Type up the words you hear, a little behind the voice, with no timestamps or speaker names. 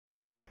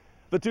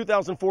The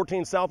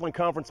 2014 Southland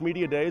Conference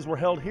Media Days were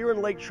held here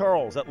in Lake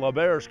Charles at La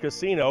Berge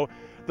Casino.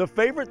 The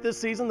favorite this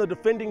season, the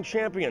defending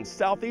champions,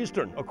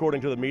 Southeastern.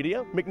 According to the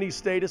media, McNeese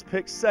State is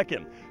picked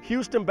second.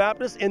 Houston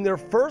Baptist, in their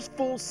first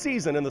full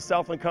season in the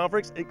Southland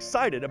Conference,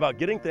 excited about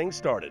getting things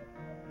started.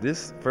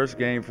 This first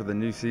game for the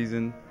new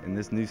season in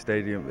this new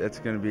stadium, it's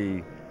going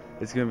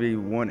to be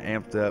one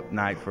amped up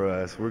night for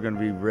us. We're going to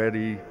be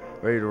ready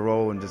to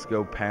roll and just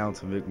go pound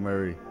some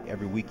McMurry.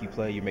 Every week you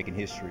play, you're making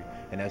history,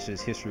 and that's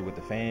just history with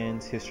the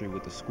fans, history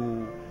with the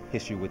school,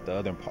 history with the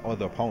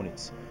other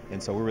opponents.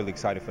 And so we're really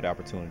excited for the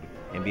opportunity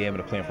and be able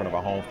to play in front of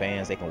our home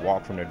fans. They can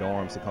walk from their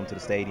dorms to come to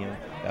the stadium.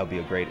 That would be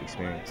a great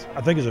experience.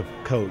 I think as a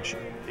coach,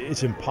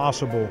 it's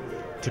impossible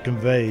to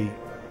convey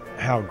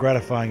how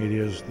gratifying it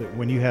is that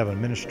when you have an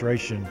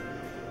administration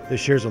that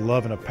shares a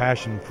love and a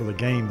passion for the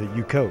game that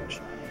you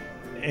coach.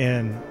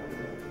 And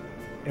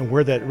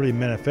where that really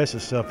manifests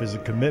itself is a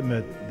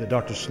commitment that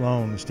Dr.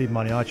 Sloan and Steve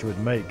Maniaci would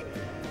make,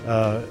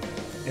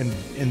 and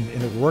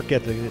the work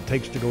ethic it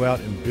takes to go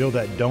out and build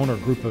that donor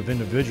group of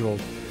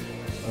individuals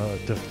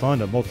to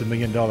fund a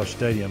multi-million-dollar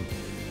stadium.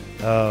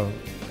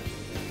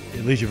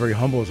 It leaves you very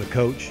humble as a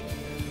coach,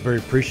 very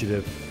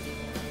appreciative.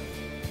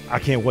 I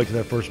can't wait to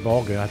that first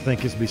ball game. I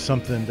think it's be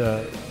something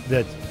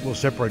that will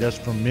separate us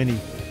from many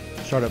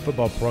startup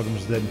football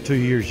programs that in 2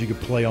 years you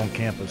could play on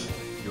campus.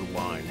 Your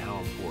line, how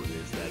important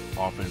is that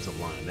offensive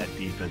line, that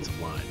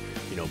defensive line?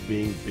 You know,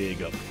 being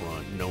big up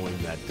front, knowing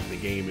that the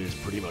game is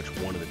pretty much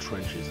one of the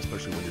trenches,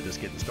 especially when you're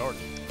just getting started.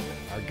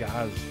 Our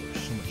guys are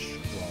so much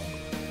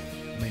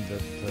stronger. I mean, the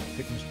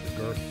thickness,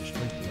 the girth, the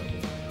strength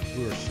level,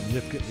 we're a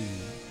significantly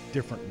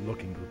different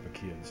looking group of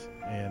kids.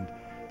 And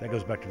that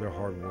goes back to their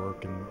hard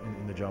work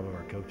and the job of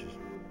our coaches.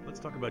 Let's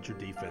talk about your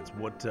defense.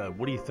 What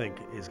do you think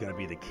is going to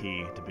be the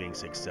key to being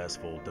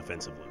successful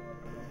defensively?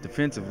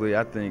 Defensively,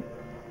 I think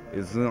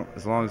as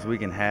long as we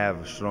can have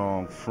a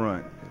strong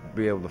front,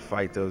 be able to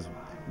fight those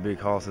big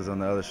horses on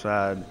the other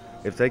side,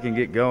 if they can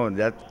get going,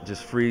 that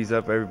just frees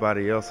up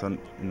everybody else in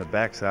the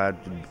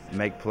backside to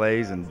make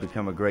plays and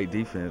become a great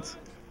defense.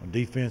 On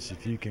defense,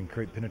 if you can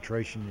create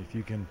penetration, if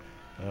you can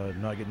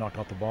not get knocked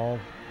off the ball,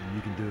 and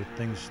you can do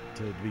things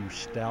to be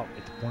stout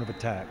at the point of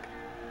attack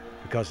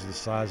because of the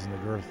size and the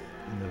girth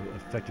and the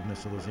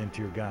effectiveness of those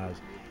interior guys,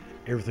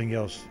 everything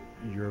else,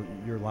 your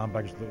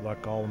linebackers look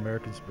like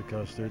All-Americans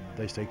because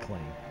they stay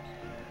clean.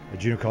 A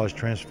junior college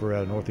transfer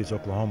out of Northeast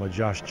Oklahoma,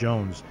 Josh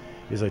Jones,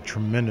 is a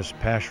tremendous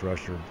pass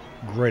rusher,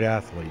 great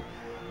athlete,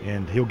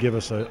 and he'll give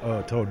us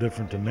a total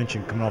different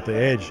dimension coming off the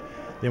edge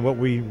than what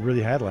we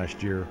really had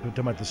last year. We're talking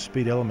about the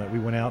speed element. We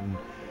went out and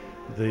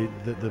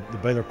the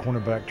Baylor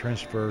cornerback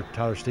transfer,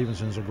 Tyler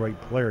Stevenson, is a great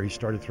player. He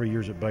started 3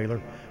 years at Baylor,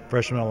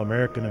 freshman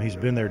All-American, and he's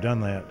been there,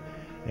 done that.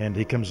 And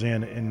he comes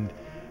in and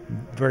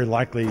very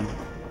likely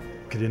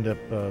could end up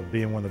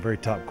being one of the very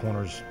top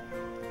corners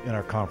in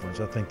our conference.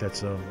 I think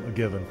that's a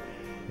given.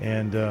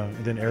 And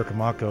then Eric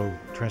Amako,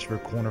 transfer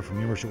corner from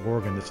University of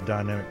Oregon, that's a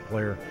dynamic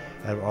player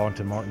out of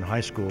Arlington Martin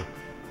High School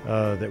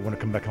that want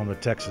to come back home to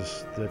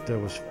Texas, that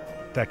was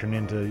factoring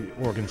into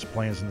Oregon's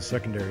plans in the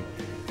secondary.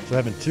 So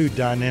having two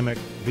dynamic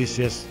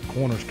BCS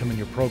corners come in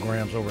your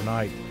programs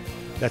overnight,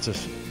 that's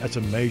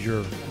a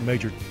major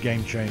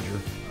game changer.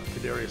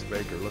 Kadarius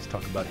Baker, let's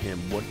talk about him.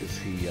 What does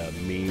he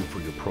mean for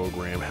your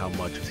program? How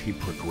much has he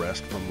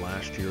progressed from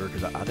last year?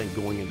 Because I think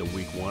going into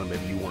week one,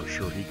 maybe you weren't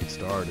sure he could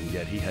start, and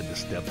yet he had to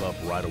step up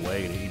right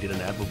away, and he did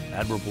an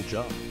admirable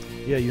job.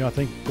 Yeah, I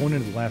think going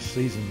into the last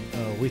season,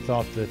 we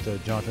thought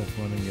that Jonathan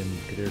Fleming and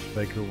Kadarius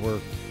Baker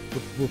were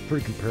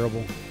pretty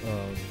comparable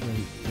when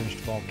we finished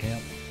fall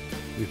camp.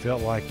 We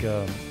felt like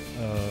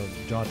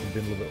Jonathan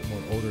being a little bit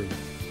more older,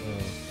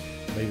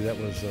 maybe that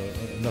was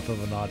enough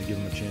of a nod to give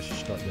him a chance to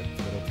start that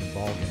opening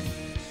ball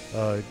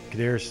game.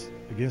 Kadarius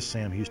against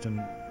Sam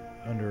Houston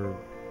under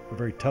a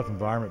very tough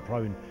environment,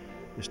 probably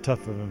as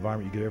tough of an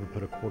environment you could ever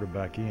put a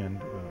quarterback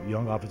in.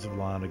 Young offensive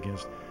line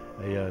against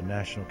a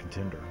national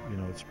contender. You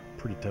know, it's a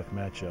pretty tough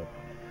matchup.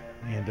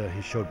 And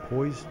he showed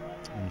poise,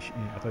 and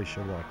I thought he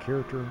showed a lot of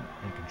character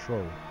and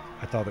control.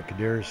 I thought that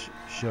Kadarius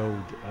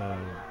showed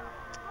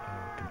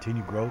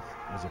continued growth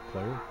as a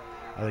player.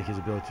 I think his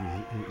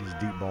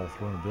deep ball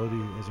throwing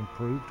ability has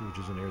improved, which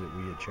is an area that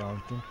we had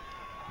challenged him,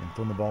 and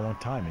throwing the ball on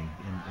timing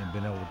and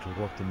being able to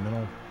work the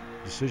mental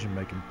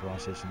decision-making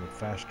process in a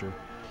faster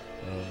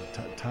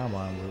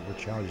timeline were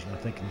challenges. And I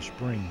think in the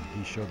spring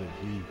he showed that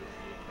he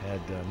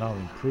had not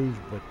only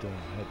improved but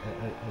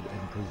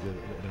had improved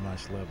at a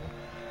nice level.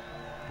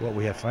 What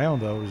we have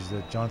found, though, is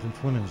that Jonathan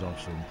Fleming's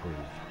also improved,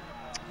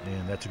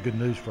 and that's a good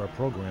news for our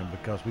program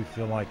because we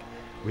feel like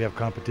we have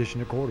competition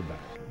at quarterback.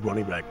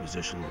 Running back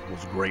position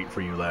was great for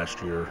you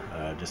last year.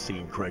 Just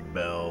seeing Craig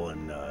Bell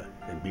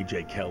and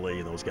B.J. Kelly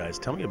and those guys.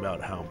 Tell me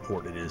about how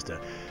important it is to,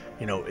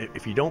 you know,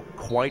 if you don't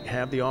quite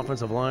have the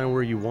offensive line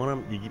where you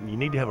want them, you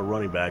need to have a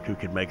running back who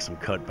can make some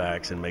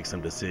cutbacks and make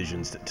some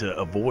decisions to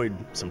avoid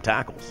some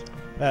tackles.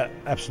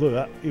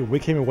 Absolutely. We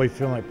came away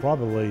feeling like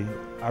probably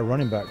our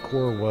running back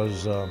core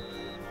was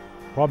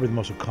probably the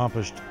most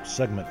accomplished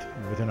segment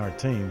within our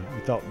team.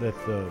 We thought that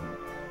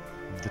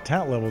the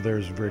talent level there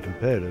is very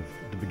competitive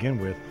to begin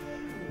with.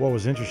 What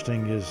was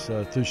interesting is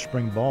through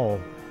spring ball,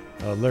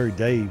 Larry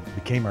Day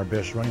became our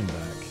best running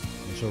back.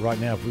 And so right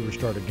now, if we were to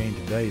start a game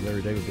today,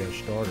 Larry Day would be our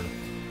starter.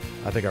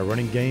 I think our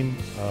running game,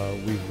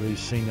 we've really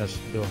seen us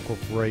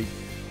incorporate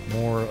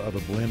more of a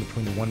blend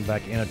between the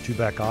one-back and a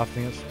two-back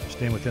offense,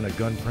 staying within a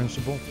gun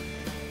principle.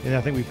 And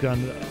I think we've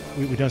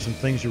done some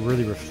things to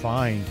really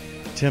refine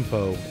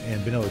tempo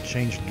and been able to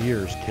change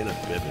gears. Kenneth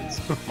Bivens,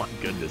 oh my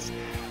goodness.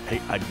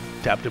 Hey, I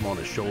tapped him on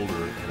his shoulder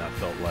and I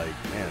felt like,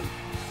 man,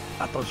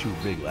 I thought you were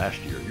big last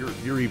year.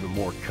 You're even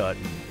more cut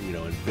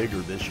and bigger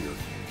this year.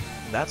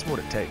 That's what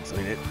it takes. I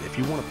mean, if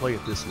you want to play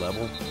at this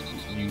level,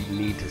 you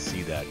need to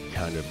see that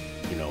kind of,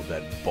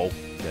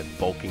 that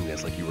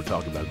bulkiness, like you were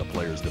talking about, the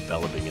players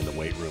developing in the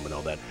weight room and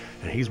all that.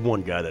 And he's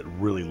one guy that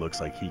really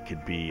looks like he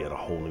could be at a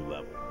whole new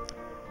level.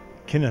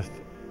 Kenneth,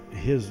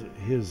 his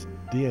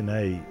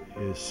DNA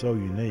is so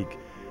unique.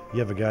 You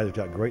have a guy that's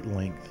got great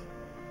length.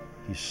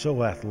 He's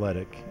so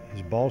athletic.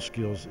 His ball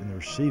skills in the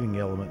receiving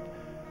element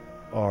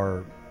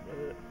are,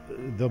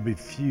 there'll be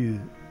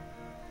few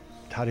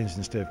tight ends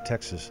instead of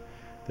Texas.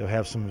 They'll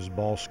have some of his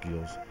ball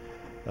skills.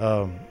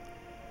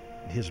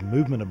 His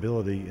movement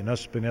ability and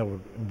us being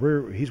able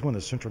to, he's one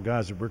of the central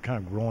guys that we're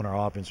kind of growing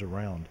our offense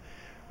around.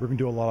 We're going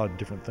to do a lot of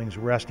different things.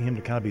 We're asking him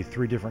to kind of be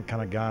three different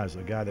kind of guys.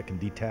 A guy that can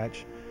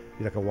detach,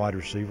 be like a wide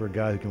receiver, a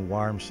guy who can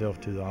wire himself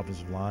to the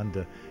offensive line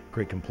to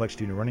create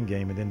complexity in the running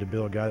game, and then to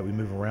build a guy that we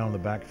move around in the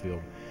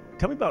backfield.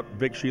 Tell me about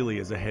Vic Shealy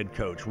as a head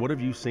coach. What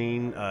have you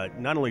seen,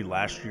 not only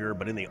last year,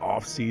 but in the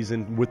off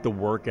season with the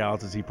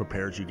workouts as he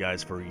prepares you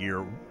guys for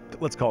year,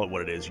 let's call it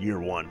what it is, year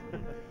one?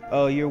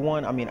 Year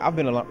one, I mean, I've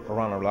been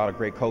around a lot of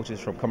great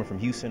coaches coming from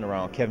Houston,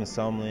 around Kevin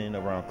Sumlin,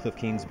 around Cliff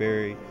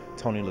Kingsbury,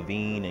 Tony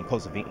Levine, and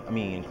Coach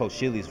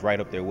Shealy's right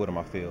up there with him,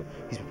 I feel.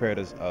 He's prepared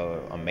us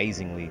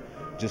amazingly,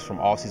 just from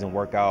all-season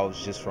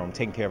workouts, just from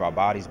taking care of our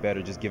bodies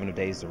better, just giving the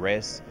days to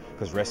rest,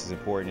 because rest is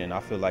important, and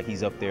I feel like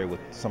he's up there with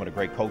some of the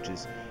great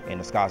coaches, and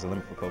the sky's the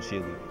limit for Coach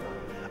Shealy.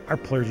 Our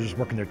players are just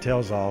working their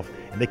tails off,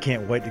 and they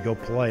can't wait to go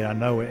play, I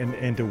know,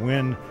 and to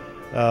win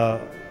our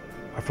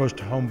first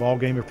home ball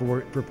game, if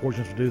we're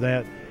fortunate to do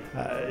that,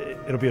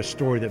 it'll be a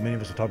story that many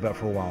of us will talk about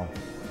for a while.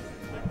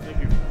 Thank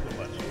you so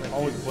much.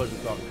 Always a pleasure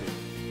talking to you.